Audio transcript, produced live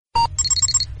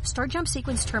Start jump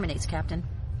sequence terminates, Captain.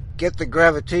 Get the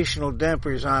gravitational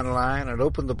dampers online and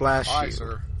open the blast shield. Aye,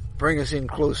 sir. Bring us in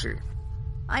closer.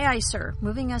 Aye, aye, sir.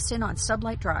 Moving us in on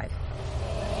sublight drive.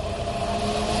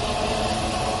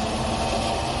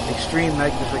 Extreme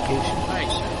magnification. Aye,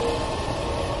 sir.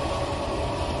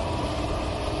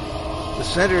 The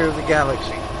center of the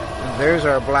galaxy. And there's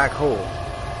our black hole.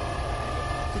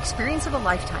 The experience of a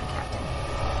lifetime, Captain.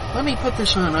 Let me put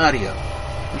this on audio.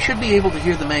 We should be able to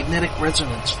hear the magnetic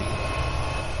resonance field.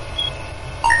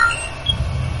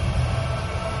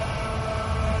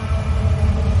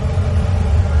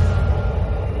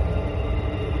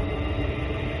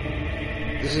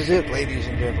 This is it, ladies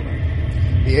and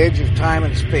gentlemen. The edge of time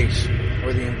and space,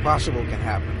 where the impossible can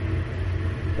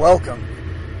happen. Welcome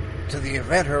to the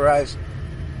event horizon.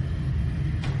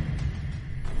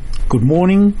 Good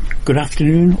morning, good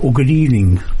afternoon, or good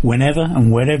evening, whenever and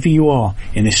wherever you are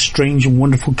in this strange and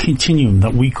wonderful continuum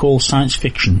that we call science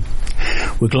fiction.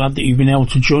 We're glad that you've been able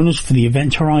to join us for the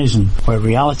Event Horizon, where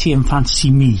reality and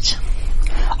fantasy meet.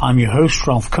 I'm your host,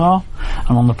 Ralph Carr,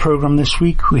 and on the programme this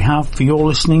week we have, for your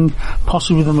listening,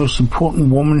 possibly the most important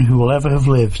woman who will ever have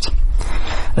lived.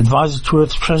 Advisor to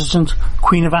Earth's President,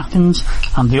 Queen of Athens,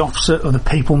 and the officer of the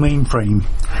Papal Mainframe.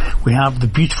 We have the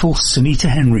beautiful Sonita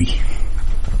Henry.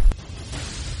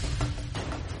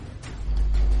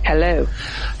 Hello.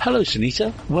 Hello,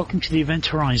 Sonita. Welcome to the Event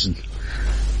Horizon.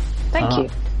 Thank you.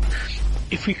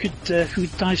 If we could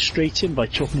dive straight in by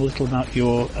talking a little about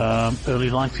your early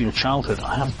life, your childhood.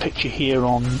 I have a picture here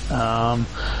on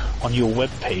your web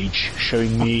page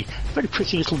showing me a very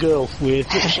pretty little girl with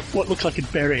what looks like a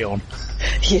beret on.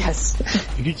 Yes.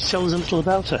 Could you tell us a little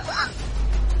about her?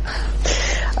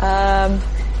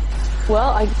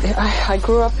 Well, I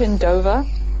grew up in Dover,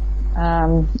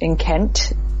 in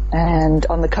Kent, and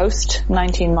on the coast,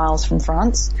 19 miles from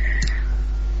France.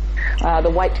 The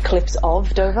White Cliffs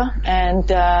of Dover, and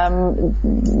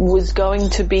was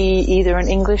going to be either an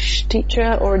English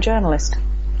teacher or a journalist.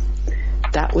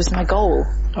 That was my goal.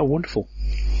 Oh, wonderful.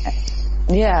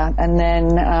 Yeah, and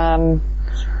then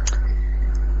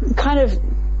kind of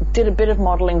did a bit of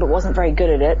modelling but wasn't very good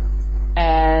at it,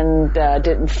 and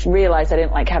didn't realise I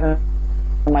didn't like having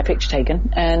my picture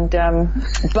taken, and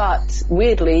but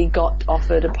weirdly got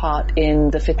offered a part in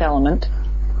The Fifth Element,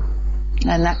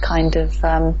 and that kind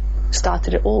of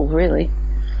started it all, really.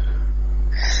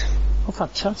 Oh,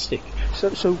 fantastic.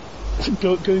 So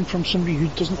going from somebody who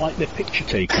doesn't like their picture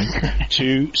taken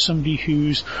to somebody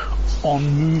who's on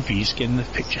movies getting their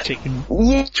picture taken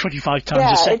 25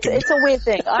 times a second. It's a weird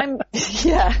thing.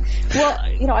 Well,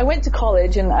 I went to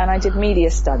college and I did media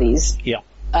studies. Yeah.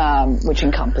 Which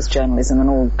encompassed journalism and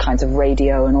all kinds of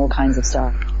radio and all kinds of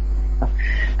stuff.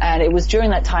 And it was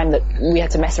during that time that we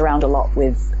had to mess around a lot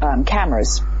with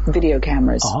cameras, video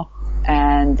cameras. Uh-huh.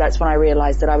 And that's when I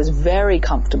realized that I was very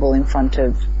comfortable in front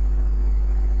of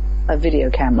a video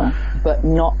camera, but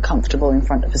not comfortable in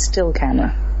front of a still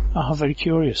camera. Oh, very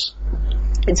curious.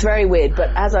 It's very weird, but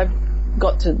as I've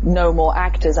got to know more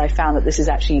actors, I found that this is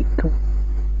actually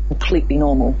completely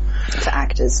normal for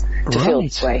actors to feel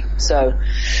this way. So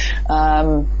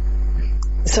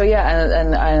yeah,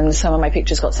 and some of my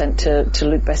pictures got sent to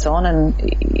Luc Besson, and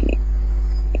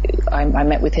I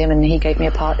met with him, and he gave me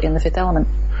a part in The Fifth Element.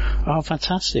 Oh,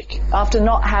 fantastic. After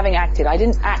not having acted, I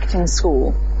didn't act in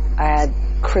school. I had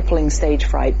crippling stage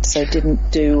fright, so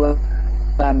didn't do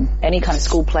any kind of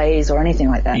school plays or anything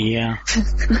like that. Yeah.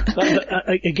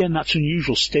 Again, that's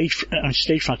unusual. Stage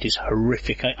fright is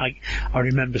horrific. I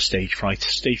remember stage fright.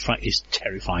 Stage fright is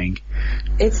terrifying.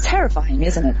 It's terrifying,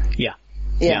 isn't it? Yeah.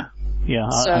 Yeah. Yeah.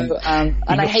 So, and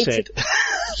I hated,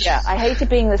 I hated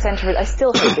being the center of it. I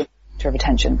still hate being the center of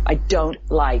attention. I don't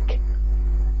like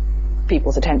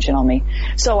people's attention on me.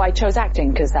 So I chose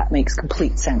acting because that makes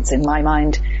complete sense in my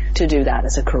mind to do that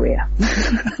as a career.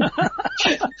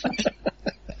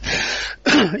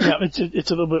 Yeah,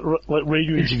 it's a little bit like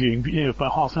radio interviewing.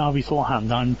 About half an hour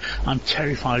beforehand, I'm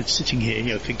terrified sitting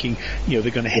here, thinking, they're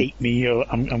going to hate me, or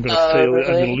I'm going to fail, really?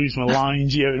 I'm going to lose my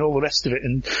lines, and all the rest of it.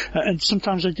 And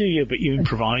sometimes I do, but you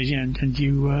improvise, and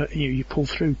you pull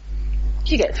through.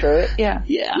 You get through it, yeah.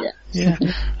 Yeah.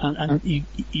 And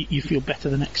you feel better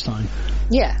the next time.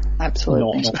 Yeah,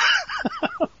 absolutely. Not.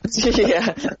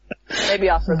 Yeah. Maybe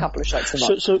after a couple of shots of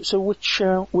vodka. So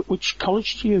which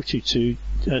college do you go to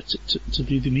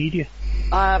do the media?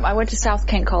 I went to South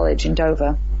Kent College in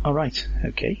Dover. Oh, right.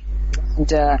 Okay. And,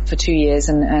 for 2 years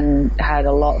and had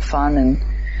a lot of fun and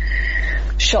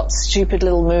shot stupid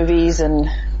little movies and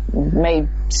made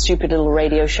stupid little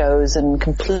radio shows and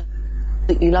completely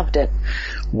loved it.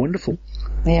 Wonderful.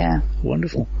 Yeah.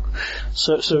 Wonderful.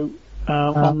 So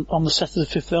on the set of The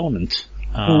Fifth Element,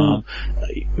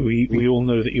 We all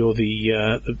know that you're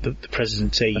the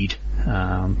president's aide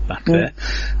back there.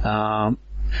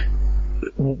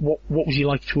 What was he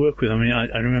like to work with? I mean,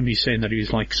 I remember you saying that he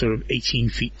was like sort of 18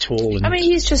 feet tall. And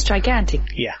he's just gigantic.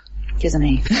 Yeah. Isn't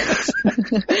he?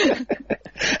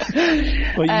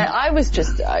 I was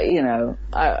just,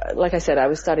 like I said, I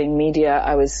was studying media.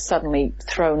 I was suddenly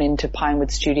thrown into Pinewood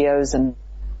Studios, and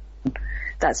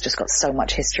that's just got so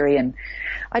much history. And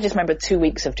I just remember 2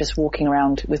 weeks of just walking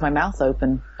around with my mouth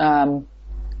open. And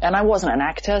I wasn't an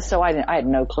actor, so I had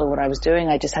no clue what I was doing.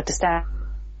 I just had to stand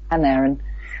there, and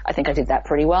I think I did that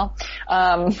pretty well.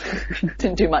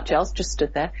 Didn't do much else, just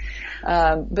stood there.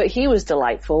 But he was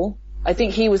delightful. I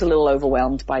think he was a little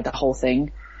overwhelmed by the whole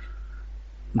thing.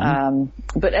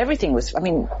 But everything was,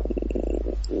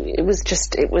 it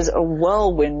was a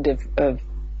whirlwind of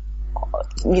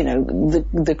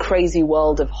the crazy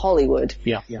world of Hollywood.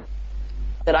 Yeah.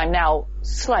 That I'm now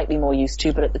slightly more used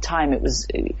to, but at the time it was,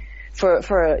 I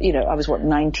was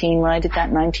 19 when I did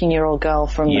that, 19-year-old girl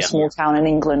from a small town in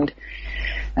England.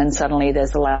 And suddenly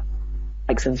there's the likes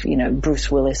of,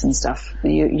 Bruce Willis and stuff.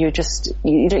 You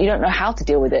don't know how to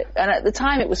deal with it. And at the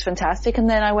time it was fantastic. And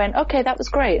then I went, okay, that was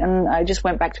great. And I just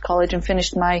went back to college and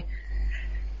finished my,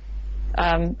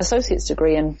 associate's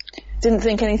degree and didn't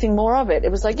think anything more of it.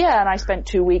 It was like, and I spent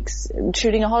 2 weeks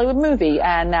shooting a Hollywood movie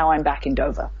and now I'm back in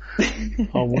Dover.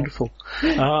 Oh, wonderful.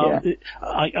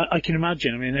 I can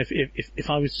imagine. I mean, if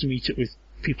I was to meet up with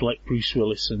people like Bruce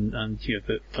Willis and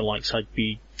the likes, I'd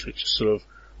be just sort of,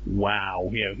 wow,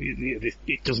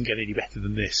 it doesn't get any better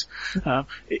than this.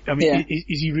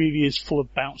 Is he really as full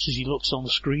of bounce as he looks on the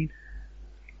screen?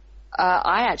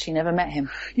 I actually never met him.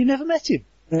 You never met him?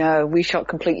 No, we shot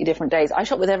completely different days. I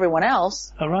shot with everyone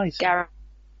else. Oh, right. Gary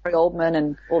Oldman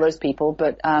and all those people,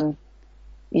 but, I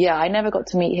never got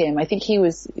to meet him. I think he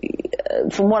was,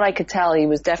 from what I could tell, he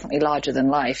was definitely larger than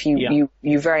life. You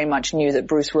very much knew that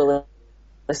Bruce Willis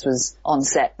was on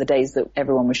set the days that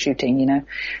everyone was shooting,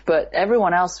 but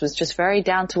everyone else was just very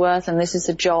down to earth, and this is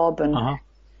a job, and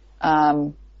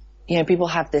people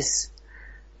have this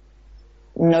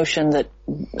notion that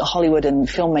Hollywood and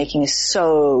filmmaking is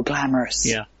so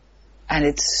glamorous, and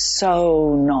it's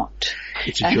so not.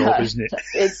 It's a job, isn't it?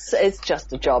 It's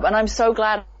just a job, and I'm so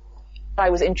glad I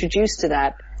was introduced to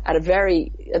that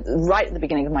right at the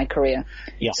beginning of my career.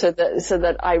 Yeah. So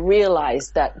that I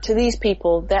realized that to these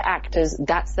people, they're actors,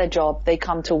 that's their job, they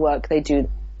come to work, they do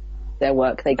their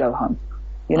work, they go home.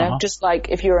 Just like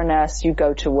if you're a nurse, you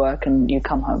go to work and you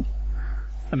come home.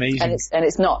 Amazing. And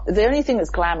it's not, the only thing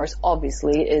that's glamorous,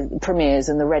 obviously, is premieres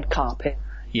and the red carpet.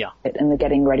 Yeah. And the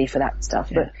getting ready for that stuff.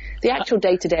 Yeah. But the actual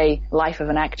day-to-day life of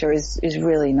an actor is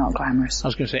really not glamorous. I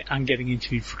was going to say, and getting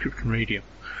interviewed for Krypton Radio.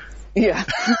 Yeah.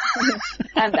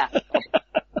 And that,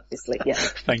 obviously,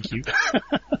 yes. Thank you.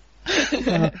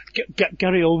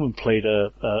 Gary Oldman played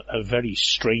a very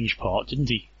strange part, didn't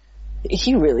he?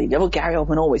 He really did. Well, Gary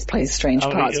Oldman always plays strange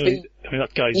parts. I mean,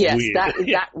 that guy's weird. Yes,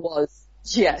 that was,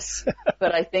 yes.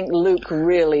 But I think Luke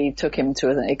really took him to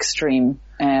an extreme.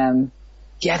 That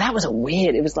was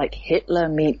it was like Hitler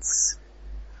meets,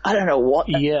 I don't know what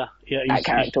that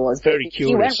character was. Very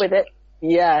curious. He went with it.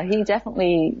 Yeah,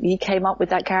 he came up with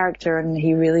that character and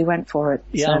he really went for it.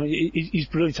 Yeah, so. He's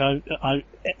brilliant.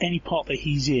 Any part that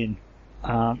he's in,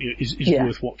 is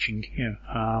worth watching.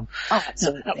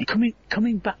 Absolutely.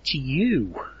 Coming back to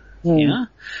you,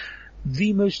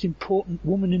 the most important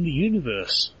woman in the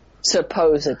universe.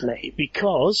 Supposedly.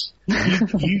 Because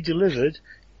you delivered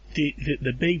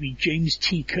the baby James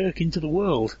T. Kirk into the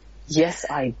world. Yes,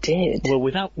 I did. Well,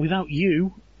 without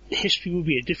you, history would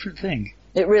be a different thing.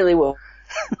 It really will.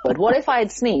 But what if I had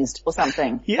sneezed or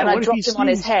something and I dropped him on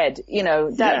his head?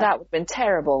 That would have been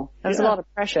terrible. There was a lot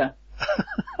of pressure.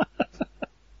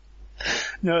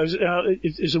 No,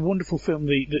 it's a wonderful film.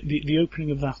 The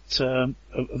opening of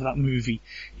that movie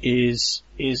is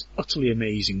utterly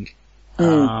amazing.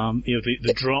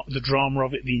 The drama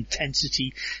of it, the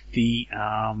intensity,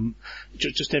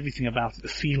 just everything about it, the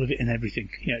feel of it and everything.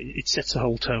 It sets the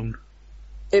whole tone.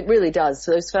 It really does.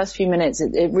 So those first few minutes,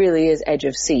 it really is edge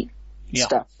of seat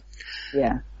stuff.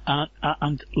 Yeah.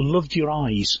 And loved your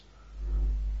eyes.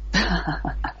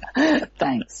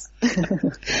 Thanks.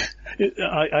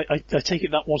 I take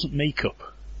it that wasn't makeup.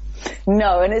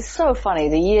 No, and it's so funny.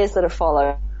 The years that have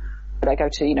followed, I go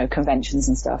to, conventions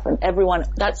and stuff, and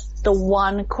that's the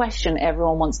one question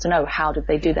everyone wants to know. How did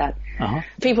they do that? Uh-huh.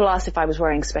 People ask if I was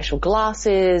wearing special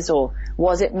glasses or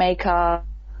was it makeup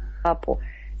or...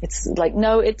 It's like,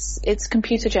 no, it's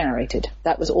computer generated.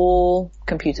 That was all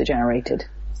computer generated.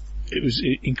 It was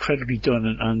incredibly done,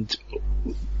 and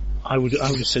I would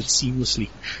have said seamlessly.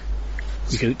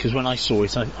 Because when I saw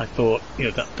it, I thought,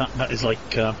 that is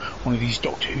like one of these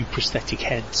Doctor Who prosthetic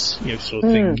heads, sort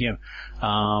of thing,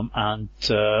 and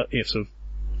sort of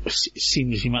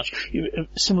seamlessly matched,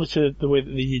 similar to the way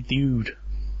that they did the Ood.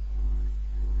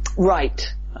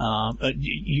 Right.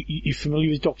 You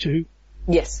familiar with Doctor Who?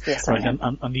 Yes, right, I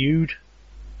am. And the Ood?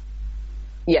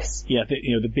 Yes. Yeah,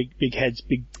 the big heads,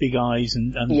 big eyes,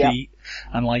 and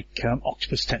like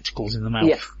octopus tentacles in the mouth.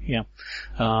 Yes.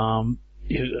 Yeah.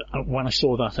 When I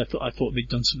saw that, I thought they'd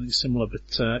done something similar,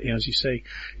 but as you say,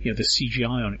 the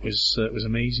CGI on it was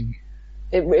amazing.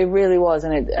 It really was,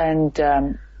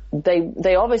 and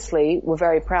they obviously were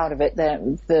very proud of it.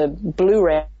 The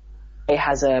Blu-ray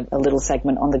has a little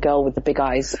segment on the girl with the big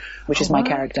eyes, which is my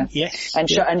character. Yes.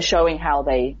 And showing how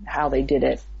they did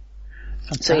it.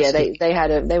 Fantastic. So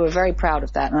yeah, they were very proud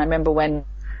of that. And I remember when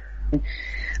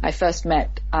I first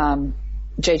met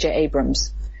J.J.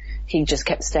 Abrams, he just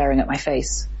kept staring at my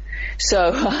face.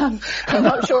 So I'm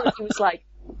not sure if he was like,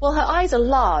 well, her eyes are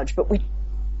large, but we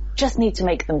just need to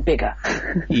make them bigger.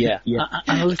 Yeah.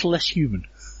 And a little less human.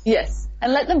 Yes.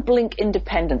 And let them blink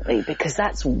independently, because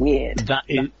that's weird. That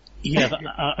is, yeah,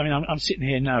 I'm sitting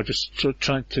here now just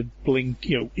trying to blink,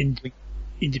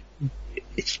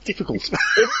 it's difficult.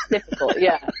 It's difficult,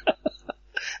 yeah.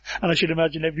 And I should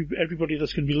imagine everybody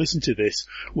that's going to be listening to this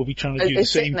will be trying to do the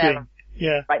same thing.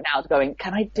 Yeah. Right now, going,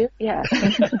 can I do? Yeah.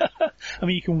 I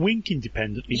mean, you can wink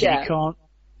independently, but you can't.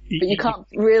 But you can't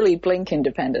really blink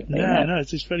independently. No,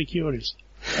 it's very curious.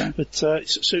 Yeah. But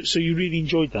so you really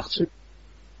enjoyed that?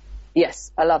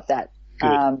 Yes, I love that.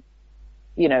 Good.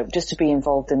 Just to be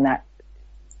involved in that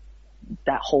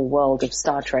whole world of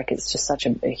Star Trek, it's just such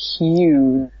a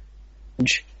huge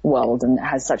world, and it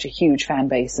has such a huge fan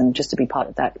base, and just to be part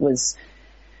of that was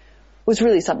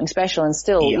really something special. And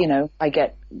still, I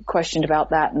get questioned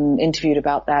about that and interviewed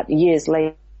about that years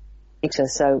later,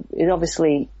 so it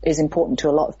obviously is important to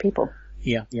a lot of people.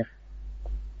 Yeah.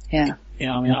 I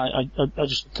mean, I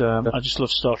just love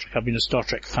Star Trek. I've been a Star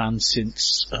Trek fan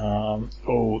since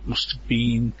it must have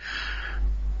been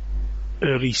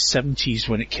early 70s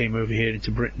when it came over here into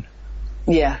Britain.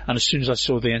 Yeah. And as soon as I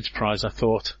saw the Enterprise, I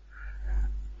thought,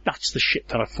 that's the ship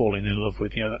that I've fallen in love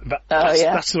with.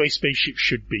 That's the way spaceships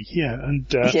should be. Yeah, and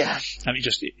it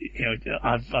just,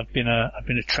 I've been a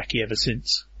Trekkie ever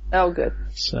since. Oh, good.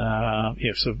 So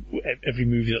every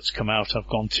movie that's come out, I've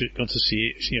gone to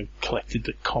see it. Collected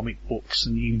the comic books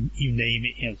and you name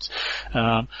it.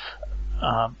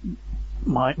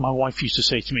 My wife used to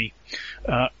say to me,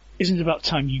 "Isn't it about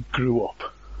time you grew up?"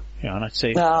 And I'd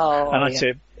say,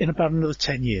 say, in about another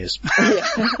 10 years. Yeah,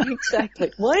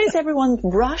 exactly. Why is everyone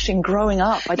rushing growing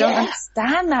up? I don't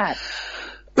understand that.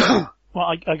 Well,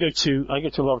 I go to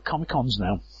a lot of Comic-Cons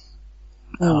now.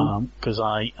 Because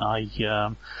I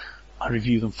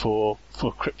review them for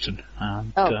Krypton,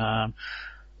 and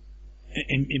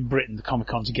in Britain the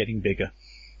Comic-Cons are getting bigger,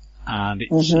 and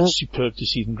it's superb to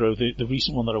see them grow. The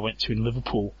recent one that I went to in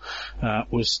Liverpool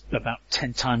was about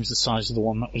 10 times the size of the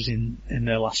one that was in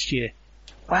there last year.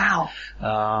 Wow.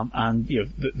 And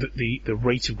the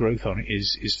rate of growth on it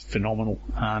is phenomenal,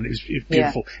 and it was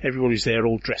beautiful. Yeah. Everybody's there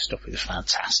all dressed up. It was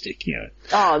fantastic.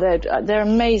 Oh, they're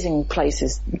amazing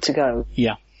places to go.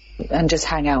 Yeah. And just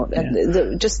hang out. Yeah. And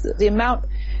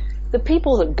the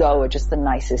people that go are just the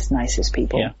nicest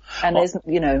people. Yeah. And there's,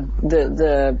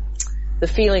 the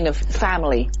feeling of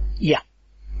family. Yeah.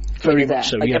 Very much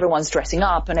so, everyone's dressing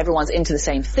up and everyone's into the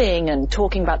same thing and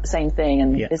talking about the same thing,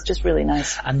 and it's just really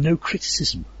nice. And no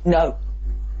criticism. No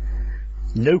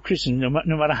criticism. No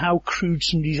matter how crude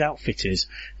somebody's outfit is,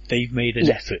 they've made an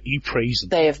effort. You praise them.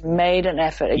 They have made an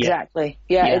effort, exactly.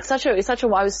 Yeah. It's such a,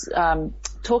 I was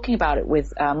talking about it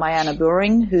with Mayanna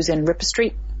Buring, who's in Ripper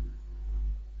Street,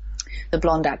 the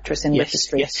blonde actress in Ripper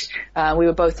Street. Yes. We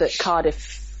were both at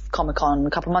Cardiff Comic-Con a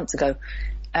couple of months ago.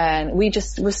 And we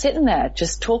just were sitting there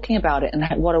just talking about it,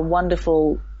 and what a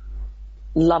wonderful,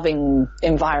 loving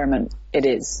environment it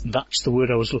is. That's the word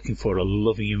I was looking for, a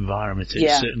loving environment. It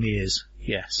certainly is.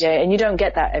 Yes. Yeah, and you don't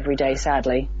get that every day,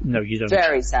 sadly. No, you don't.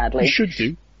 Very sadly. You should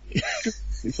do.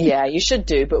 Yeah, you should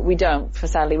do, but we don't. For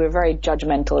sadly, we're very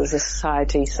judgmental as a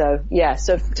society. So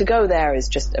to go there is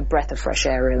just a breath of fresh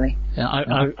air, really.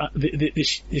 Yeah,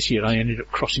 this year I ended up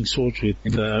crossing swords with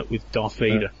Darth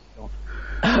Vader.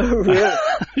 Oh, really?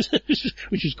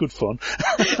 Which is good fun.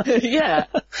 Yeah.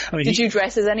 I mean, did you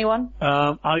dress as anyone?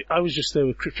 I was just there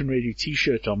with Krypton Radio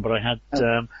t-shirt on, but I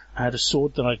had a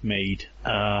sword that I'd made,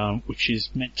 which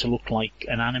is meant to look like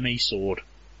an anime sword.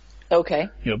 Okay.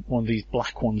 One of these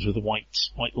black ones with a white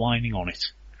lining on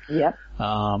it. Yep.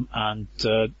 And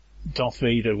Darth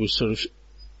Vader was sort of,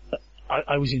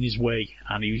 I was in his way,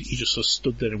 and he just sort of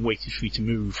stood there and waited for me to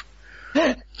move.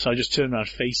 So I just turned around and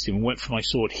faced him and went for my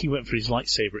sword. He went for his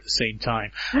lightsaber at the same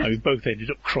time. And we both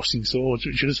ended up crossing swords,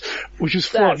 which was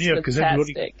fun, because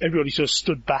everybody sort of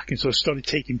stood back and sort of started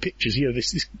taking pictures.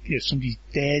 Somebody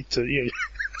dared to,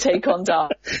 take on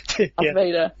Darth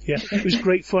Vader. Yeah, it was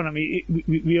great fun. I mean,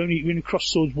 we only crossed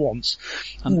swords once,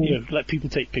 and let people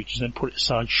take pictures, then put it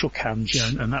aside, shook hands,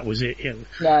 and that was it.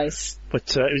 Nice.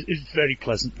 But it was very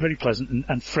pleasant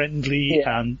and friendly,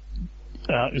 and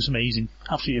it was amazing,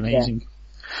 absolutely amazing. Yeah.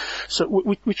 So,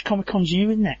 which Comic-Cons are you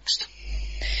in next?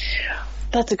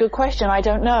 That's a good question. I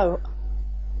don't know.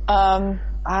 I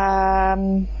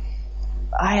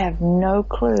have no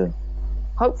clue.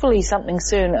 Hopefully something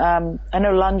soon. I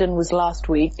know London was last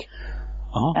week,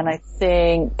 and I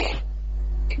think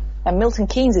Milton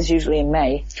Keynes is usually in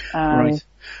May. Right.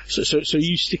 So are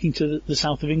you sticking to the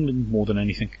south of England more than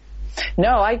anything?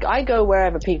 No, I go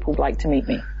wherever people like to meet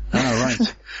me. Oh,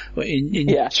 right. Well,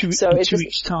 in 2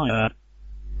 weeks' time.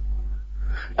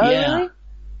 Really?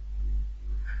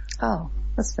 Oh,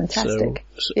 that's fantastic.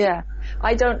 So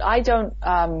I don't,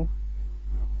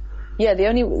 the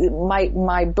only,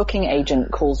 my booking agent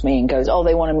calls me and goes,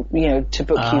 they want to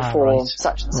book you for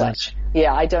such and such.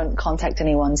 Yeah, I don't contact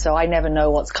anyone, so I never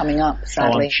know what's coming up,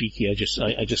 sadly. I'm cheeky. I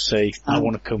just say, I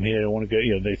want to come here, I want to go,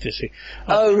 they say.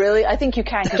 Oh, really? I think you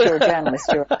can because you're a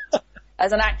journalist.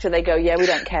 As an actor, they go, we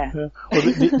don't care. Well,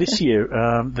 this year,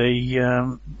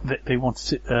 they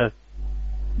wanted to,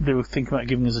 they were thinking about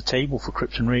giving us a table for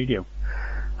Krypton Radio.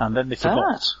 And then they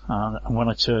forgot. And when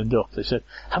I turned up, they said,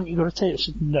 haven't you got a table? I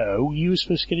said, no, you were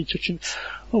supposed to get in touch with me.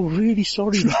 Oh, really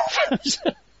sorry, Ralph.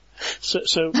 So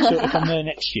if I'm there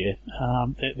next year,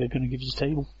 they're going to give us a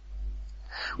table.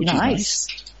 Which is nice.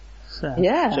 So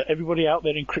everybody out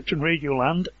there in Krypton Radio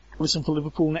land, listen for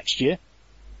Liverpool next year.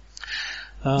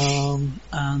 So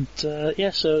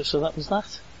that was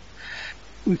that.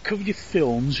 We've covered your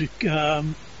films. We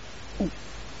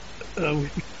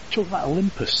talked about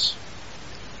Olympus.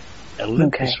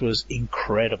 Olympus was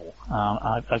incredible.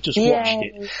 I've just watched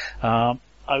it.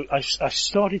 I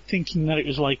started thinking that it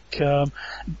was like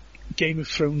Game of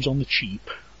Thrones on the cheap.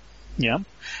 Yeah.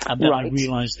 And then I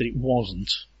realised that it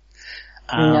wasn't.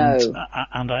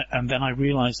 And then I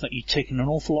realised that you'd taken an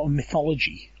awful lot of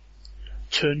mythology,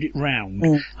 turned it round,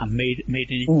 and made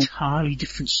an entirely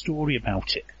different story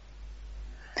about it.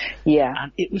 Yeah.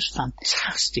 And it was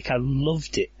fantastic. I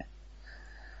loved it.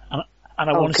 And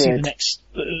I want to see the next,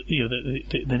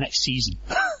 the next season.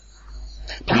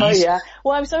 Oh yeah.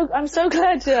 Well, I'm so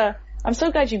glad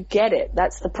you get it.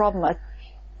 That's the problem. I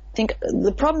think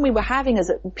the problem we were having is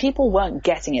that people weren't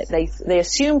getting it. They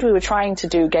assumed we were trying to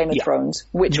do Game of Thrones,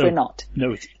 which we're not.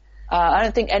 No. I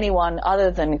don't think anyone other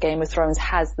than Game of Thrones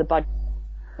has the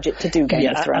budget to do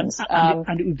Game of Thrones.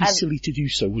 And it would be silly to do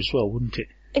so as well, wouldn't it?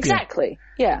 Exactly.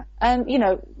 Yeah. And,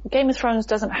 Game of Thrones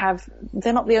they're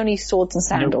not the only swords and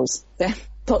sandals. Nope.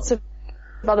 Lots of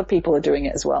other people are doing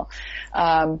it as well.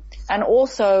 And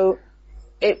also,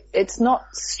 it's not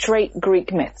straight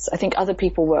Greek myths. I think other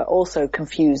people were also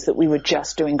confused that we were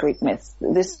just doing Greek myths.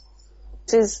 This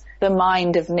is the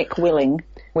mind of Nick Willing,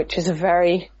 which is a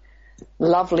very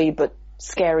lovely but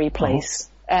scary place.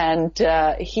 And,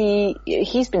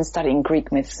 he's been studying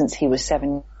Greek myths since he was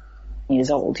 7 years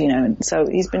old, and so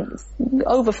he's been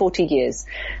over 40 years.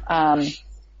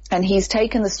 And he's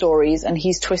taken the stories and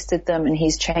he's twisted them and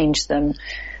he's changed them,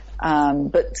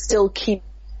 but still keeping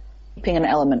an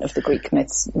element of the Greek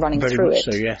myths running through it.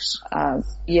 So,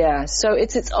 yes. So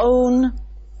it's its own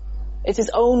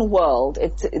world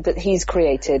that he's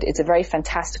created. It's a very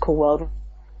fantastical world,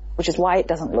 which is why it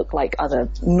doesn't look like other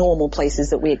normal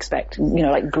places that we expect,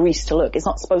 like Greece to look. It's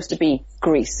not supposed to be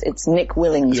Greece. It's Nick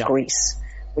Willing's Greece,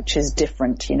 which is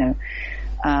different,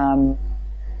 I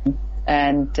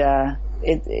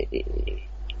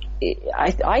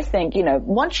think,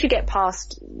 once you get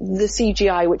past the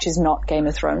CGI, which is not Game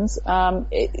of Thrones,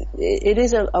 it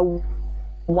is a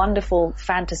wonderful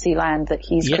fantasy land that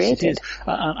he's created. It is.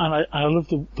 And I love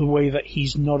the way that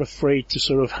he's not afraid to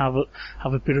sort of have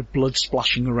a bit of blood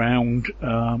splashing around.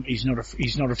 He's not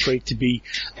afraid to be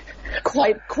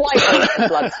quite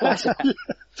blood splashing.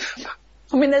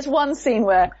 I mean, there's one scene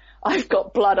where I've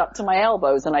got blood up to my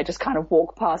elbows and I just kind of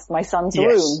walk past my son's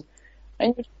room.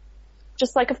 And you're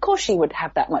just like, of course she would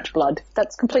have that much blood.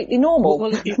 That's completely normal.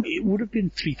 Well, it would have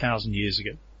been 3,000 years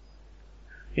ago.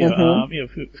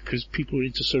 Because people were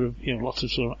into sort of, lots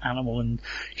of sort of animal and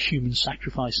human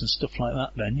sacrifice and stuff like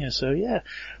that then,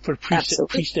 for a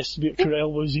priestess to be up to her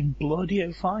elbows in blood,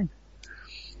 fine.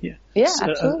 Yeah. Yeah,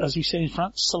 absolutely. As we say in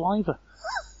France, saliva.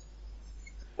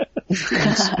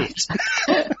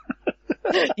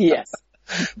 Yes.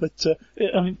 But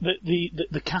I mean,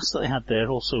 the cast that they had there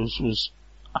also was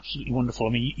absolutely wonderful. I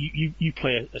mean, you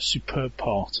play a superb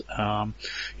part.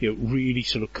 Really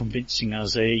sort of convincing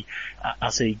as a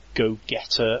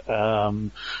go-getter,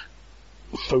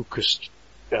 focused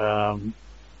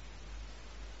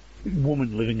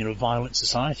woman living in a violent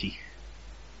society.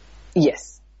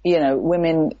 Yes.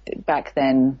 Women back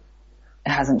then, it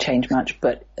hasn't changed much,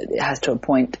 but it has to a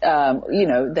point.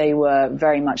 They were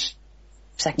very much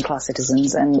second-class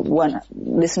citizens and weren't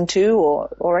listened to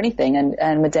or anything.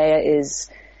 And Medea is,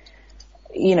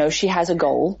 she has a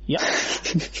goal. Yeah.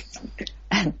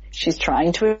 And she's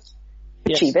trying to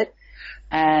achieve it.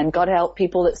 And God help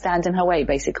people that stand in her way,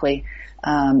 basically.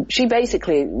 She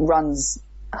basically runs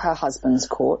her husband's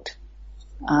court,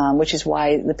 which is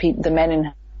why the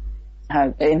men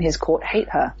in his court hate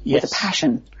her with a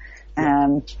passion.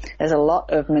 There's a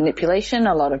lot of manipulation,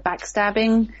 a lot of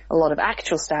backstabbing, a lot of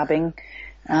actual stabbing,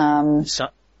 a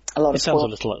lot of sounds a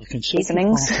little like the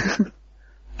reasonings.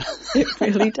 It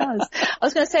really does. I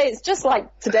was going to say it's just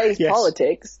like today's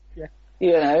politics.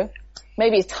 Yeah.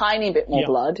 Maybe a tiny bit more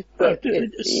blood, but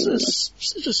it's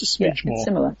just a smidge more. It's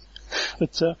similar.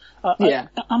 But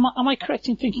am I correct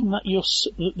in thinking that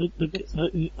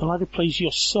the lad who plays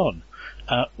your son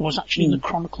was actually in the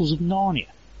Chronicles of Narnia?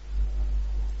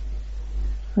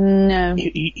 No.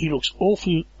 He looks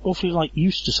awfully like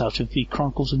Eustace out of the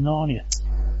Chronicles of Narnia.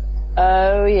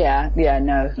 Oh yeah,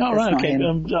 no. Oh right, okay.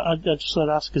 I just thought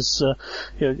I'd ask because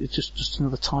it's just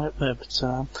another tie up there.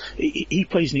 But he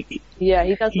plays he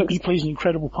does. He plays an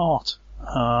incredible part.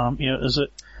 As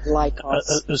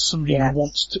somebody who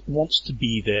wants to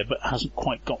be there but hasn't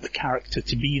quite got the character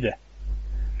to be there.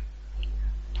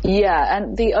 Yeah,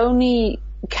 and the only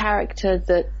character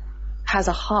that has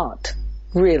a heart,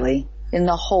 really, in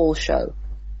the whole show.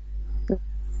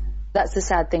 That's the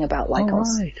sad thing about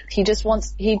Lycos. Right. He just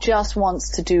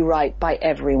wants to do right by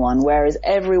everyone, whereas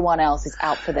everyone else is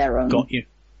out for their own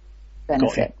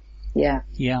benefit. Yeah.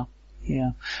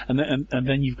 And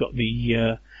then you've got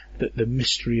the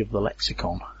mystery of the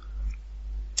lexicon.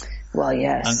 Well,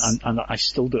 yes. And I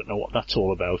still don't know what that's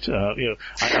all about. I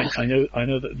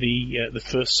know that the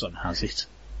first son has it.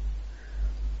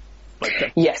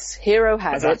 Yes, Hero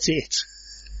has it. That's it.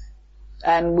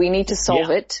 And we need to solve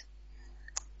it.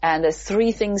 And there's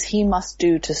 3 things he must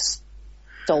do to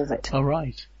solve it. Oh,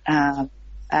 right. And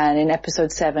in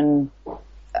episode 7,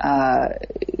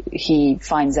 he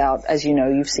finds out, as you know,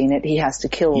 you've seen it, he has to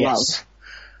kill love.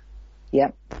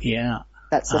 Yep. Yeah.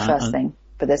 That's the first thing.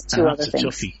 But there's 2 other things. That's a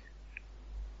toughie.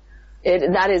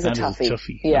 That is a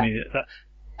toughie. Yeah. I mean,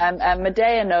 and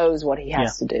Medea knows what he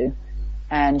has to do.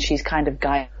 And she's kind of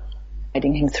guiding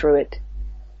him through it.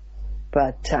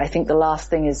 But I think the last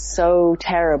thing is so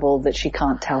terrible that she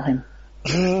can't tell him.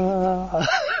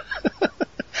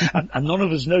 And none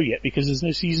of us know yet because there's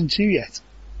no season 2 yet.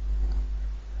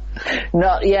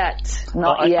 Not yet.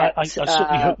 Not yet. I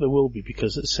certainly hope there will be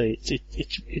because it's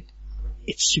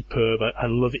superb. I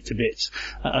love it to bits.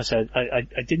 I said I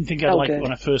didn't think I'd like it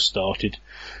when I first started.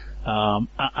 And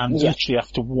literally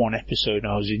after 1 episode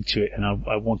I was into it and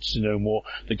I wanted to know more.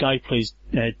 The guy who plays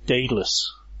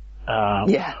Daedalus.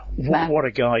 What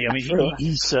a guy! I mean,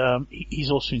 he's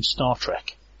also in Star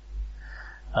Trek.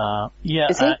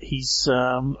 Is he? He's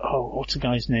what's the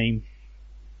guy's name?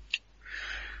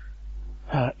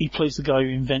 He plays the guy who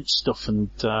invents stuff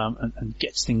and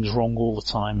gets things wrong all the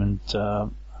time, and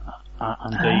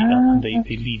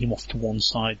they lead him off to one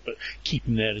side, but keep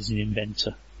him there as an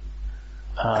inventor.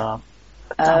 I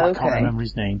can't remember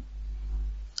his name.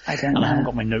 I don't know. And I haven't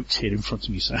got my notes here in front of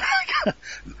me, so.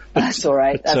 That's all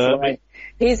right. That's all right.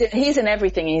 He's in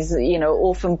everything. He's,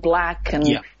 Orphan Black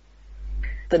and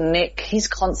the Nick. He's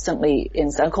constantly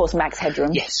in. Of course, Max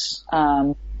Headroom. Yes.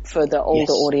 For the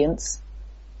older audience.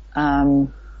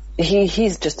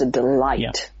 He's just a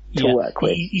delight to work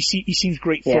with. He seems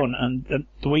great fun, and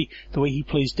the way he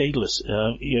plays Daedalus,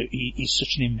 he's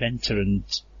such an inventor and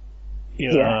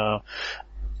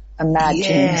a mad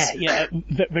genius. Yeah,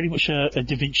 very much a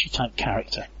Da Vinci type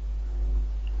character.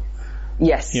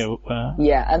 Yes.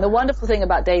 And the wonderful thing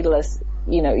about Daedalus,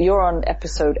 you're on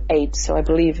episode 8, so I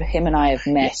believe him and I have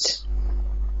met.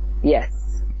 Yes.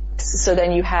 So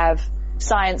then you have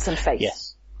science and faith.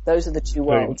 Yes. Those are the 2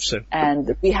 worlds. So.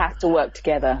 And we have to work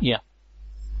together. Yeah.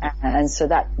 And so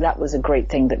that was a great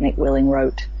thing that Nick Willing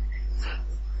wrote.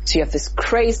 So you have this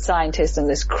crazed scientist and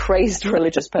this crazed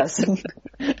religious person.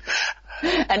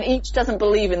 And each doesn't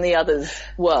believe in the other's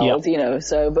world,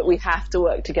 but we have to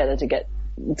work together to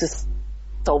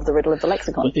solve the riddle of the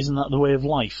lexicon. But isn't that the way of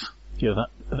life?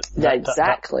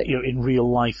 exactly. That, in real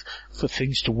life, for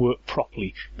things to work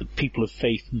properly, the people of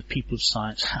faith and the people of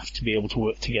science have to be able to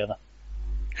work together.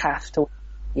 Have to.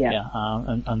 Yeah.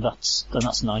 And that's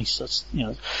nice. That's,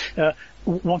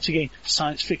 once again,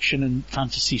 science fiction and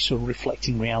fantasy sort of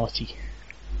reflecting reality.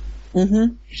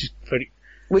 Mm-hmm.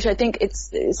 Which I think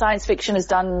science fiction has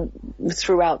done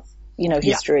throughout,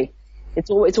 history. Yeah.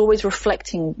 It's always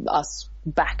reflecting us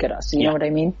back at us. You know what I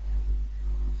mean?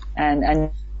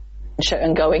 And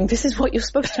going, this is what you're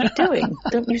supposed to be doing.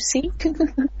 Don't you see?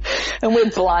 And we're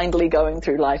blindly going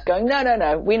through life going,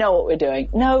 no, we know what we're doing.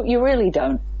 No, you really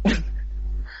don't.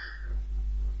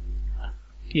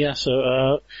 Yeah,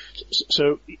 so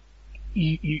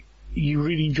you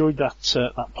really enjoyed that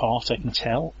part, I can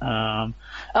tell.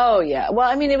 Oh yeah. Well,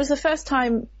 I mean, it was the first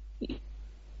time,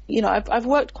 I've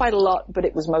worked quite a lot, but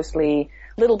it was mostly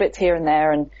little bits here and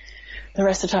there, and the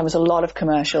rest of the time was a lot of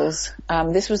commercials.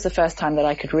 This was the first time that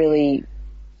I could really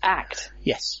act.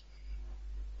 Yes.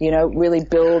 Really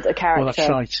build a character. Well, that's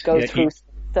right. Go through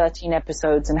 13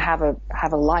 episodes and have a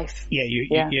life. Yeah,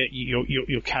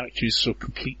 your character is so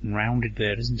complete and rounded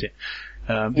there, isn't it?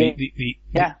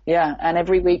 Yeah. And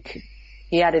every week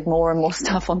he added more and more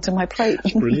stuff onto my plate.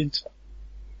 It's brilliant.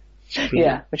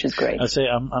 Yeah, which is great. I say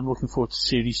I'm looking forward to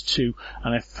series 2,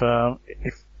 and if there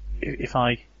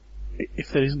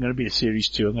isn't going to be a series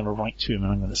 2, I'm going to write to him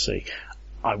and I'm going to say,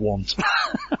 I want.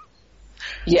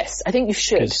 Yes, I think you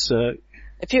should.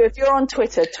 If you're on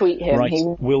Twitter, tweet him. Right,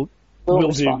 we'll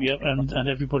do, yeah, and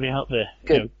everybody out there,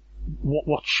 good.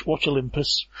 Watch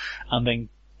Olympus, and then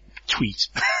tweet.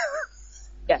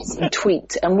 Yes, and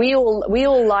tweet, and we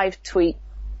all live tweet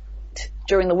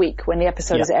during the week when the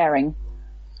episode is airing.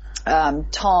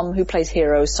 Tom, who plays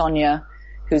Hero, Sonia,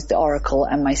 who's the Oracle,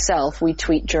 and myself, we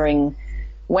tweet during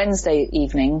Wednesday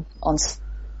evening on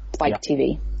Spike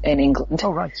TV in England.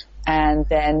 Oh, right. And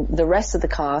then the rest of the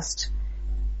cast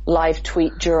live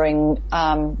tweet during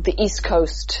the East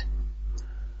Coast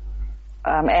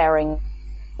airing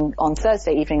on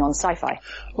Thursday evening on Sci-Fi.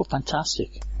 Oh,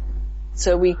 fantastic.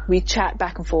 So we chat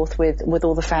back and forth with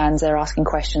all the fans. They're asking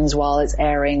questions while it's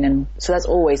airing, and so that's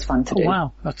always fun to do. Oh,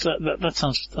 wow. That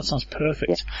sounds perfect.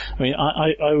 Yeah. I mean,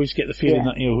 I always get the feeling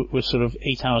that, we're sort of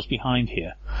 8 hours behind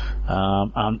here,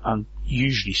 and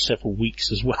usually several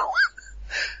weeks as well.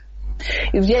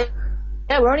 Yeah,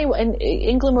 we're only in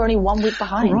England. We're only 1 week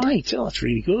behind. Right. Oh, that's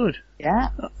really good. Yeah.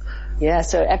 Yeah.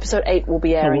 So episode 8 will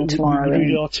be airing tomorrow. We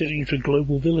really are turning into a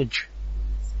global village.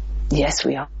 Yes,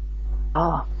 we are.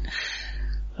 Ah.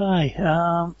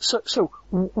 Hi. So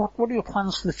what are your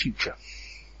plans for the future?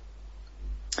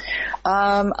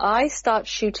 I start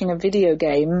shooting a video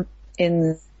game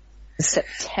in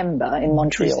September in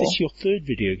Montreal. Is this your third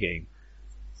video game?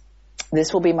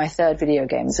 This will be my third video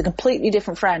game. It's a completely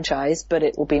different franchise, but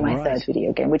it will be my third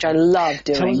video game, which I love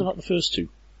doing. Tell us about the first two.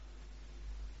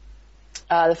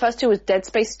 The first two was Dead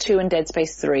Space 2 and Dead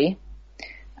Space 3.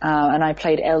 And I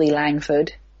played Ellie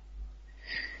Langford.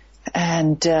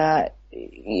 And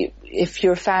if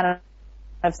you're a fan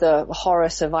of the horror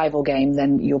survival game,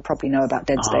 then you'll probably know about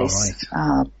Dead Space.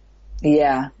 Right.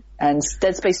 Yeah. And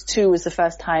Dead Space 2 was the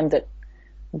first time that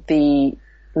the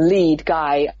lead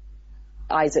guy,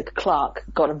 Isaac Clarke,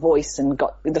 got a voice and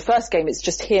the first game, it's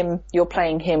just him, you're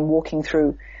playing him walking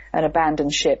through an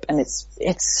abandoned ship, and it's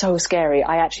so scary.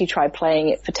 I actually tried playing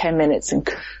it for 10 minutes and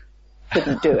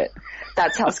couldn't do it.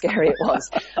 That's how scary it was.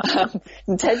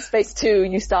 In Dead Space 2,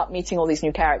 you start meeting all these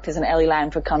new characters, and Ellie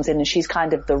Langford comes in, and she's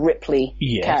kind of the Ripley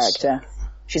character.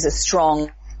 She's a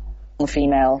strong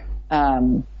female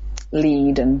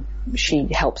lead, and she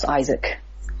helps Isaac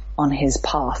on his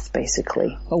path,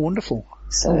 basically. Oh, wonderful.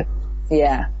 So,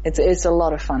 yeah, it's a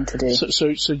lot of fun to do. So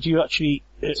do you actually,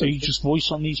 are you just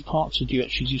voice on these parts, or do you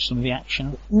actually do some of the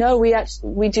action? No, we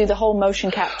do the whole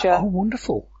motion capture. Oh,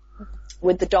 wonderful.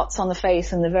 With the dots on the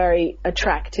face and the very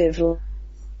attractive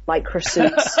lycra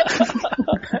suits.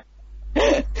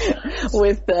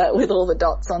 with all the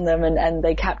dots on them, and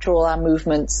they capture all our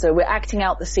movements. So we're acting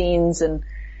out the scenes and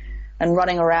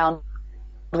running around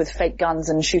with fake guns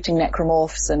and shooting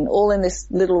necromorphs, and all in this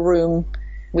little room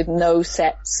with no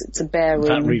sets. It's a bare room.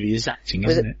 That really is acting,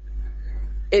 isn't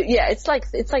it? Yeah, it's like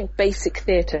basic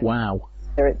theatre. Wow.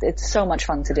 It's so much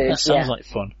fun to do. That sounds like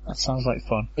fun.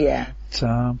 Yeah.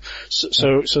 So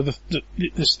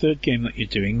this third game that you're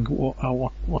doing,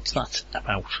 what's that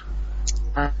about?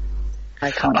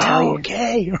 I can't tell you.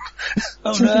 Okay.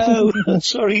 Oh no,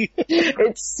 sorry.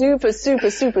 It's super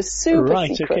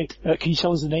right, secret. okay. Can you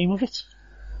tell us the name of it?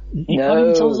 No. You can't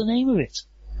even tell us the name of it.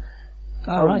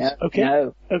 All right. No, Okay.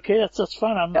 no. Okay, that's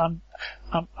fine.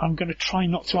 I'm going to try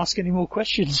not to ask any more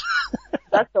questions.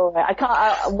 That's all right. I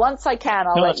can't. Once I can,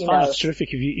 I'll let you fine. know. That's terrific.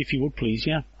 If you would please,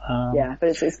 yeah. Yeah, but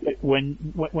it's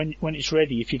when it's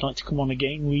ready, if you'd like to come on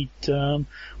again, we'd love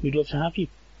to have you.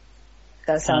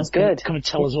 That sounds good. Come and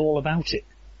tell us all about it.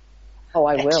 Oh,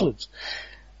 I will. Excellent.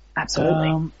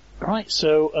 Absolutely. Right.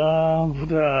 So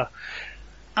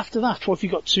after that, what have you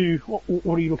got to?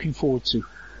 What are you looking forward to?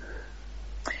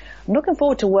 I'm looking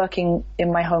forward to working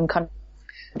in my home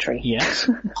country. Yes.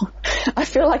 I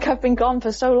feel like I've been gone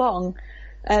for so long,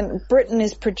 and Britain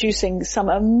is producing some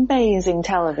amazing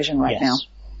television right now.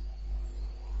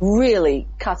 Really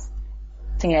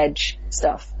cutting edge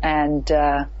stuff. And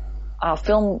our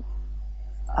film,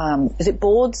 is it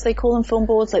boards they call them, film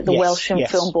boards? Like the Welsh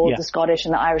film board, the Scottish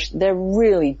and the Irish, they're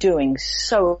really doing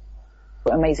so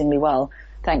amazingly well,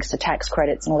 thanks to tax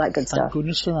credits and all that good stuff. Thank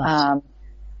goodness for that.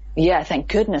 Yeah, thank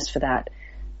goodness for that.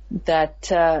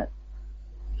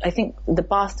 I think the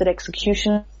Bastard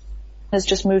Execution has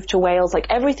just moved to Wales. Like,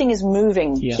 everything is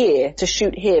moving here to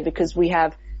shoot here because we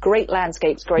have great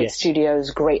landscapes, great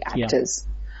studios, great actors.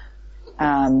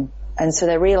 And so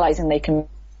they're realizing they can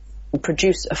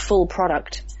produce a full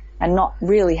product and not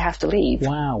really have to leave.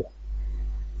 Wow.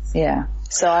 Yeah.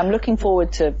 So I'm looking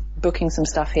forward to booking some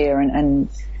stuff here and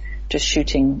just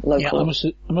shooting local. Yeah,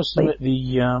 I must admit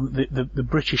the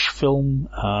British film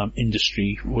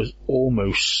industry was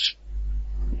almost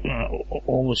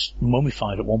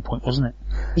mummified at one point, wasn't it?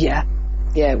 Yeah,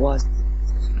 it was.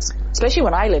 Especially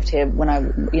when I lived here, when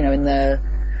in the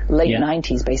late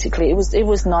 90s, basically, it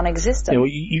was non-existent. Yeah, well,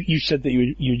 you said that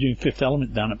you were doing Fifth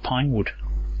Element down at Pinewood,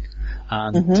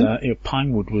 and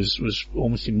Pinewood was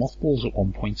almost in mothballs at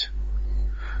one point.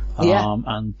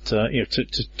 And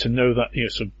to know that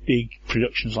so big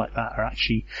productions like that are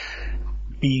actually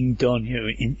being done,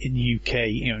 in the UK,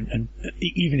 and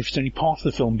even if it's only part of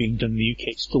the film being done in the UK,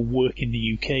 it's still work in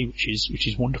the UK, which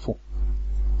is wonderful.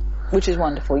 Which is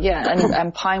wonderful, yeah.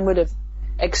 And Pinewood have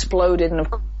exploded, and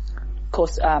of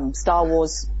course, Star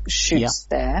Wars shoots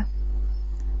there.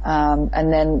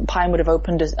 And then Pinewood have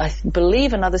opened, I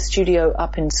believe, another studio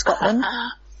up in Scotland.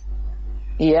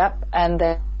 Yep,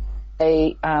 and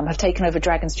they have taken over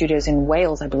Dragon Studios in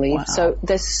Wales, I believe. Wow. So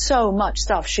there's so much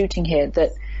stuff shooting here that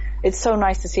it's so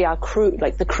nice to see our crew,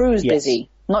 like the crew's busy.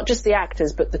 Not just the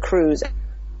actors, but the crews,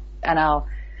 and our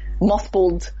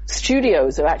mothballed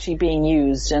studios are actually being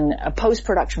used, and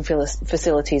post-production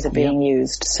facilities are being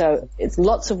used. So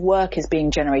lots of work is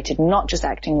being generated, not just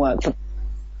acting work, but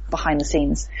behind the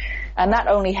scenes. And that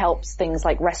only helps things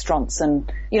like restaurants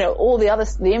and, all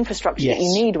the infrastructure that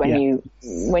you need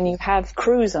when you have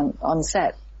crews on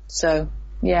set. So,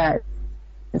 yeah,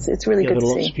 it's really good to see.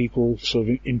 There are lots of people sort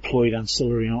of employed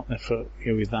ancillary, aren't there, for,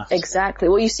 with that? Exactly.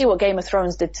 Well, you see what Game of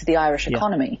Thrones did to the Irish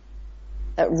economy.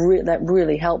 That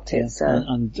really helped it. So.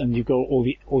 And you've got all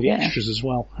the extras as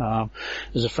well.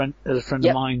 There's a friend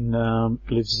of mine,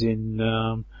 lives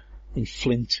in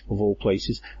Flint, of all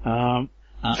places.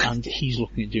 And he's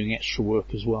looking at doing extra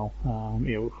work as well.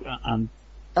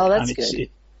 That's good.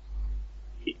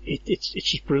 It's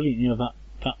just brilliant,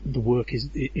 that the work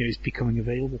is becoming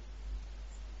available.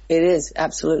 It is,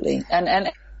 absolutely.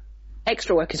 And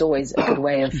extra work is always a good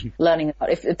way of learning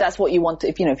about, if that's what you want to,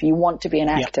 if you want to be an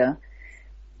actor.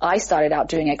 I started out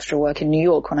doing extra work in New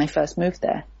York when I first moved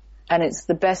there. And it's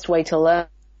the best way to learn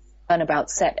about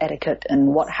set etiquette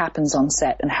and what happens on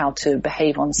set and how to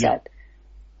behave on set.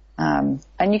 And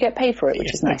you get paid for it,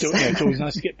 which is nice. It's always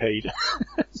nice to get paid.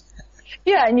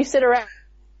 Yeah, and you sit around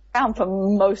for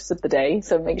most of the day,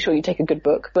 so make sure you take a good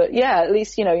book. But at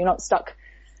least, you're not stuck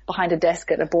behind a desk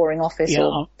at a boring office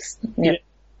or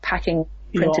packing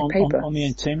printed paper. On the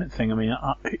entertainment thing, I mean,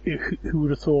 who would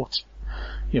have thought,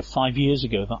 5 years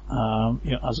ago that,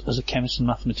 as a chemist and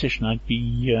mathematician, I'd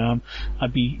be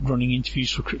running interviews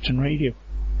for Krypton Radio.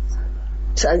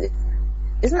 So,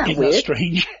 isn't that weird? That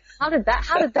strange? How did that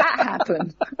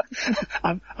happen?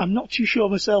 I'm not too sure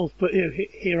myself, but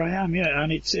here I am,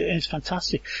 and it's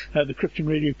fantastic. The Krypton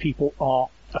Radio people are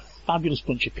a fabulous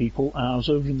bunch of people. I was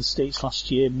over in the States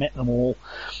last year, met them all,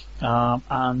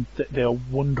 and they are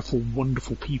wonderful,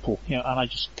 wonderful people, and I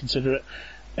just consider it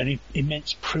an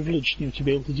immense privilege, to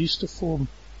be able to do stuff for them.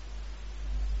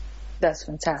 That's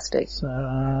fantastic. So,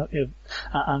 I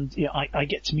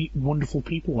get to meet wonderful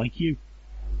people like you.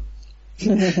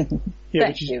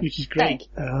 Which is great.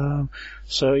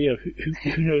 So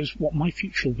who knows what my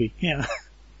future will be? Yeah.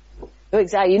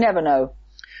 Exactly. You never know.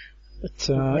 But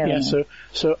so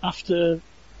after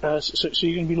so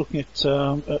you're going to be looking at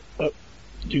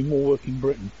doing more work in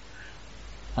Britain.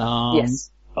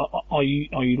 Yes. Are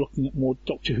you looking at more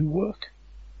Doctor Who work?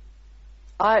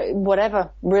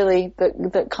 whatever really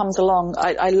that comes along.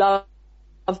 I love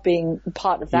being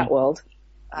part of that world.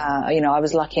 I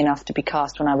was lucky enough to be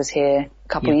cast when I was here a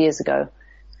couple of years ago.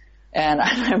 And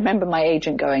I remember my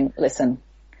agent going, listen,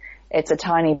 it's a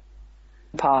tiny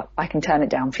part. I can turn it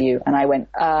down for you. And I went,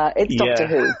 it's Doctor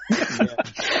Who.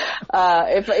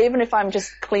 Even if I'm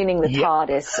just cleaning the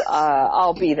TARDIS,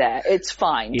 I'll be there. It's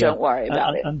fine. Don't worry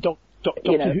about it. And Doctor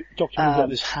Who got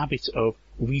this habit of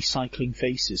recycling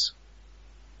faces.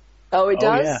 Oh, it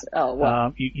does? Yeah. Oh,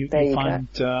 well.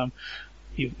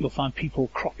 You'll find people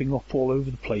cropping up all over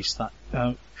the place that,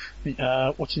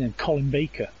 what's his name? Colin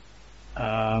Baker.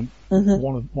 One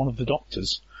of the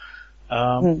doctors,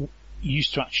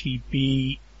 used to actually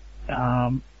be,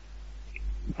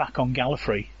 back on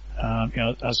Gallifrey,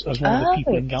 as one of the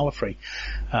people in Gallifrey.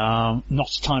 Not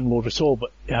a Time Lord at all,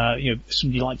 but,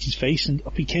 somebody liked his face and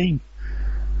up he came.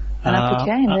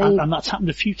 And that's happened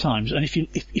a few times. And if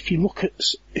you look at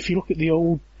the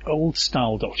old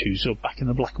style Doctor Who, so back in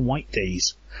the black and white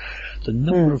days, the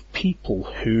number of people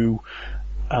who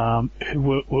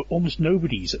were almost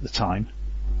nobodies at the time,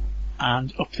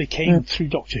 and up they came through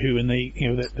Doctor Who, and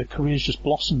their careers just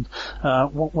blossomed.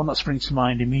 One that springs to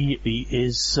mind immediately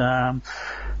is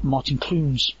Martin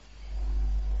Clunes.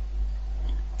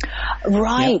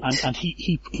 Right. Yeah, and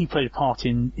he played a part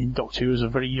in Doctor Who as a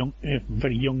very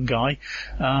young guy,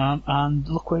 and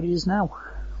look where he is now.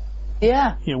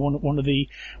 Yeah. One of the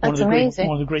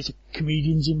greatest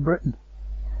comedians in Britain.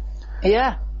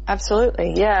 Yeah.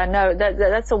 Absolutely. Yeah, no,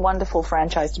 that's a wonderful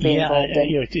franchise to be involved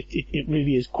in. It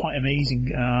really is quite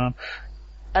amazing. And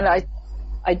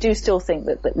I do still think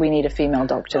that we need a female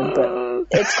doctor, but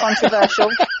it's controversial.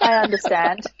 I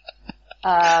understand.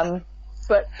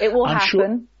 But it will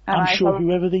happen. I'm sure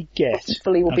whoever they get,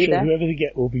 will be there. Whoever they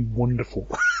get will be wonderful.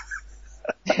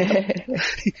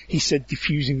 He said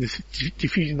diffusing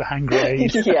the hand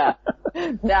grenade. Yeah.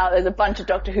 Now there's a bunch of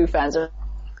Doctor Who fans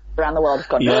around the world have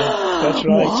gone, that's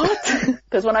right. What?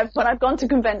 Because when I've gone to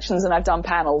conventions and I've done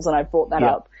panels and I've brought that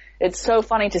up, it's so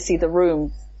funny to see the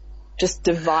room just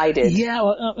divided. Yeah,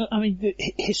 well, I mean,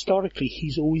 historically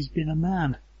he's always been a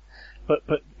man, but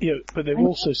they've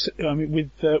also, I mean,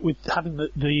 with having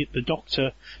the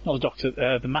Doctor, not the Doctor,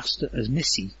 the Master as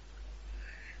Missy,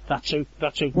 that's opened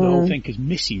the whole thing, because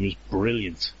Missy was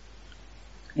brilliant.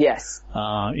 Yes.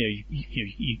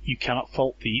 You cannot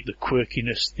fault the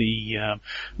quirkiness,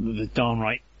 the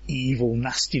downright evil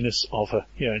nastiness of her.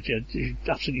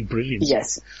 Absolutely brilliant.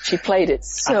 Yes. She played it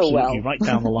so absolutely well. Right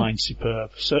down the line,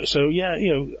 superb. So yeah,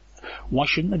 why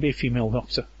shouldn't there be a female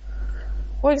doctor?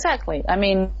 Well, exactly. I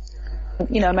mean,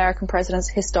 American presidents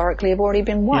historically have already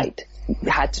been white.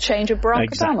 Had to change with Barack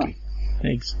Obama.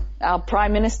 Our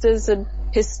prime ministers have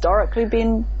historically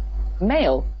been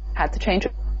male. Had to change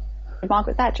with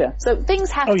Margaret Thatcher. So things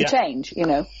have to change,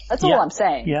 That's all I'm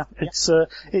saying. Yeah, it's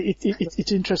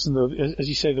interesting though, as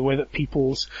you say, the way that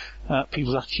people's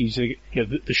attitudes,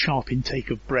 the sharp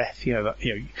intake of breath, that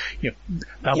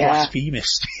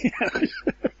blasphemist.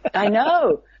 I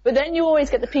know. But then you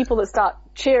always get the people that start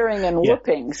cheering and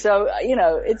whooping. So,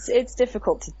 it's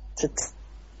difficult to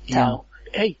tell.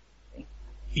 Hey,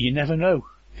 you never know.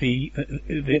 The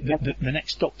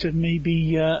next Doctor may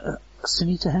be,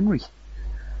 Sonita Henry.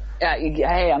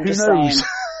 Hey, I'm just saying.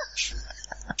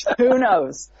 Who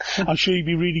knows? I'm sure he'd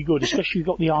be really good, especially if you've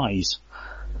got the eyes.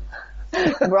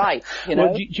 Right,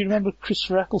 Well, do you remember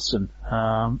Christopher Eccleston?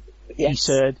 Yes. He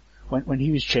said, when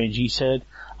he was changing, he said,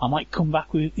 I might come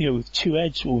back with two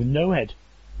heads or with no head.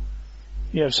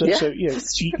 He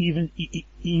even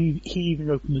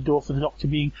opened the door for the Doctor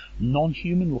being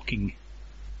non-human looking.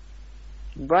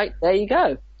 Right, there you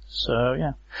go. So,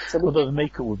 yeah. Although the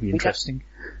makeup would be interesting.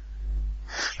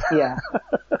 Yeah.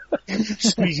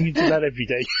 Squeezing into that every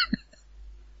day.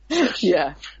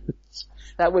 Yeah.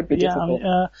 That would be difficult. I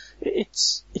mean,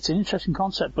 it's an interesting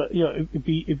concept, but it'd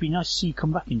be nice to see you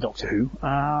come back in Doctor Who,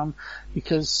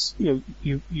 because you're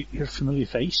a familiar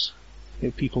face.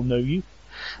 People know you.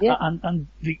 Yeah. And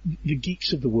the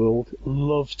geeks of the world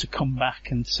love to come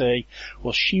back and say,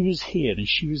 well, she was here and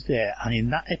she was there, and in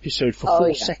that episode for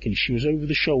 4 seconds she was over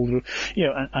the shoulder,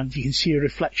 and you can see a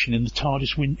reflection in the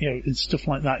TARDIS window, and stuff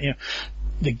like that.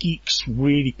 The geeks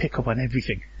really pick up on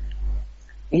everything.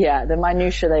 Yeah, the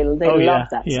minutiae, they love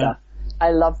that stuff.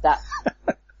 I love that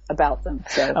about them.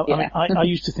 So I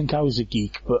used to think I was a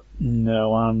geek, but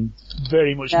no, I'm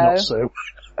very much not so.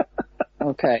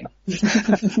 Okay.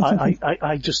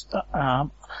 I just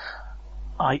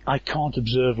I can't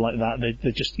observe like that.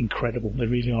 They're just incredible. They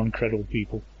really are incredible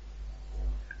people.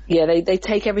 Yeah, they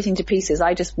take everything to pieces.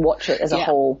 I just watch it as a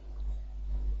whole.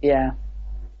 Yeah.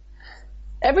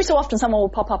 every so often someone will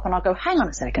pop up and I'll go, hang on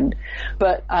a second.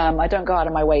 But I don't go out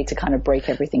of my way to kind of break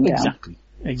everything down.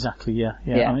 Exactly, yeah.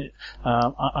 I mean,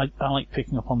 I like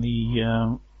picking up on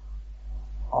the,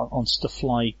 on stuff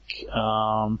like,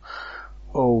 in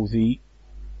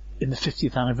the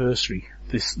 50th anniversary,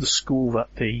 the school that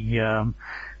Ian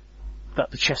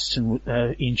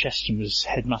Chesterton was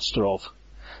headmaster of,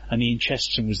 and Ian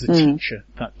Chesterton was the teacher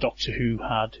that Doctor Who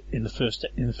had in the first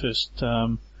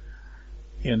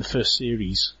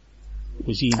series,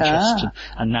 was Ian Chesterton,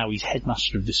 and now he's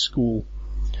headmaster of this school.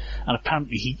 And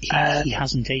apparently he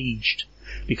hasn't aged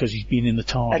because he's been in the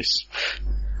TARDIS.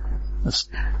 He was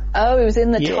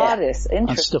in the TARDIS. Interesting.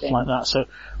 And stuff like that. So,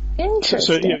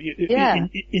 interesting. So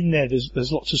in there,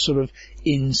 there's lots of sort of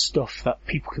stuff that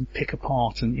people can pick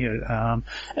apart, and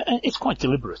it's quite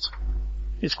deliberate.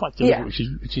 It's quite deliberate,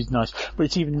 which is nice. But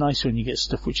it's even nicer when you get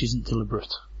stuff which isn't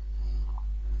deliberate.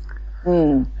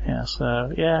 Yeah.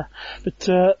 So but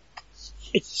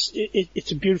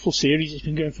it's a beautiful series. It's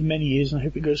been going for many years, and I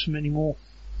hope it goes for many more.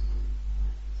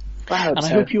 I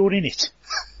hope you're in it.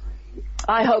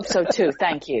 I hope so too.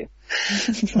 Thank you.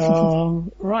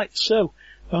 Right. So,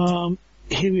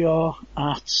 here we are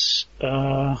at,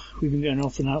 we've been going on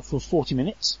for 40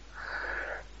 minutes.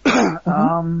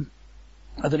 Are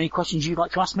there any questions you'd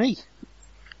like to ask me?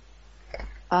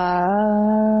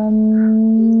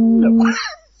 No.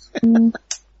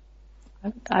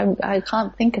 I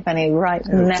can't think of any right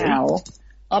now.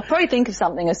 I'll probably think of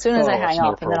something as soon as I hang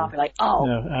up, and then I'll be like,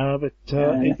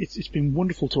 it's been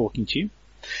wonderful talking to you.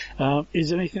 Is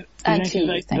there anything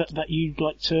that you'd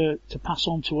like to pass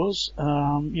on to us?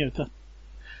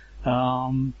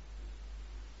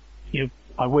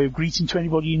 By way of greeting to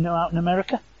anybody you know out in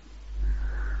America?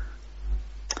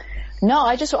 No,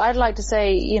 I'd like to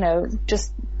say,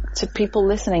 just to people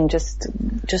listening, just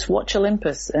watch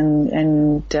Olympus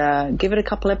and give it a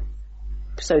couple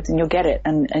episodes and you'll get it.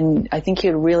 And I think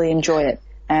you'll really enjoy it.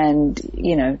 And,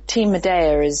 Team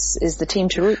Medea is the team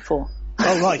to root for.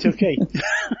 Oh, right, okay.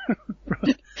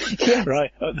 Right. Yes.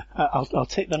 Right. I'll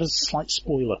take that as a slight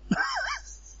spoiler.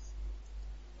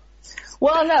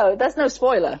 Well, no, that's no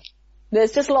spoiler.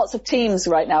 There's just lots of teams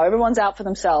right now. Everyone's out for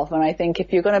themselves. And I think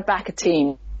if you're going to back a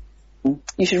team,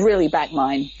 you should really back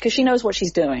mine, because she knows what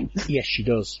she's doing. Yes, she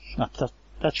does. That's for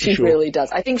sure. She really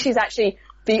does. I think she's actually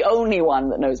the only one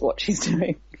that knows what she's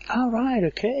doing. All right,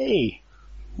 okay.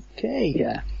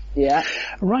 Yeah.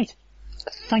 Right.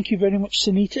 Thank you very much,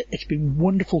 Sonita. It's been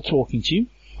wonderful talking to you.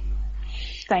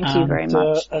 Thank you very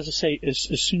much. As I say, as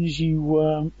soon as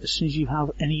you have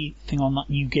anything on that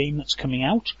new game that's coming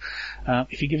out,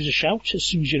 if you give us a shout as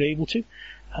soon as you're able to,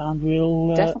 and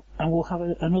we'll have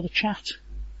another chat.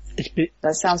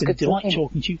 That sounds good to me. It's been a delight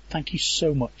talking to you. Thank you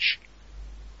so much.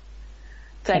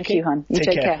 Thank you, hon. You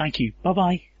take care. Thank you.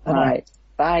 Bye-bye. All right.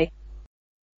 Bye.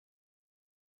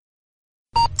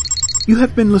 You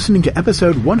have been listening to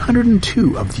episode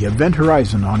 102 of The Event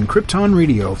Horizon on Krypton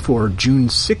Radio for June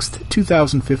 6th,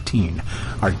 2015.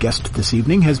 Our guest this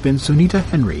evening has been Sonita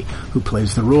Henry, who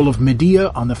plays the role of Medea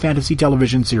on the fantasy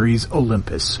television series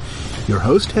Olympus. Your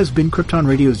host has been Krypton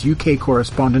Radio's UK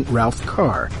correspondent Ralph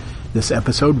Carr. This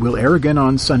episode will air again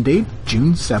on Sunday,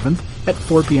 June 7th at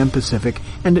 4 p.m. Pacific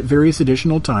and at various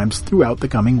additional times throughout the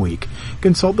coming week.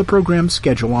 Consult the program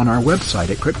schedule on our website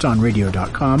at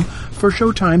KryptonRadio.com for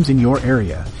show times in your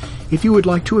area. If you would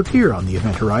like to appear on the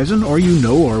Event Horizon, or you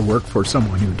know or work for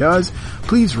someone who does,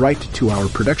 please write to our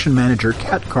production manager,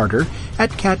 Kat Carter, at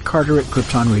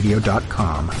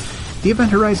katcarter@KryptonRadio.com. The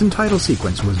Event Horizon title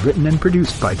sequence was written and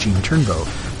produced by Gene Turnbow.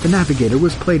 The Navigator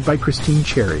was played by Christine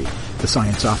Cherry. The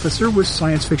Science Officer was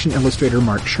science fiction illustrator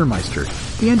Mark Schurmeister.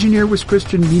 The Engineer was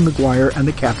Christian B. McGuire, and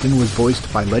the Captain was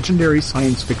voiced by legendary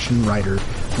science fiction writer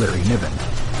Larry Niven.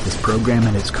 This program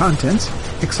and its contents,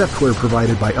 except where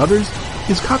provided by others,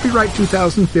 is copyright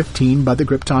 2015 by the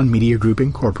Krypton Media Group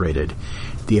Incorporated.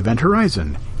 The Event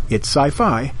Horizon. It's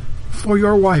sci-fi for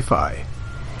your Wi-Fi.